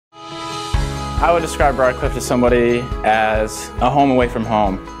I would describe Briar to somebody as a home away from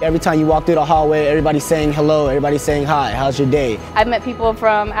home. Every time you walk through the hallway, everybody's saying hello, everybody's saying hi, how's your day? I've met people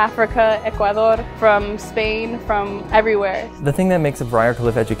from Africa, Ecuador, from Spain, from everywhere. The thing that makes a Briar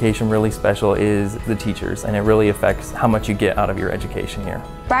education really special is the teachers, and it really affects how much you get out of your education here.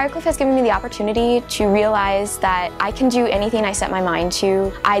 Briar has given me the opportunity to realize that I can do anything I set my mind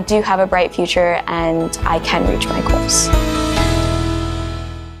to. I do have a bright future and I can reach my goals.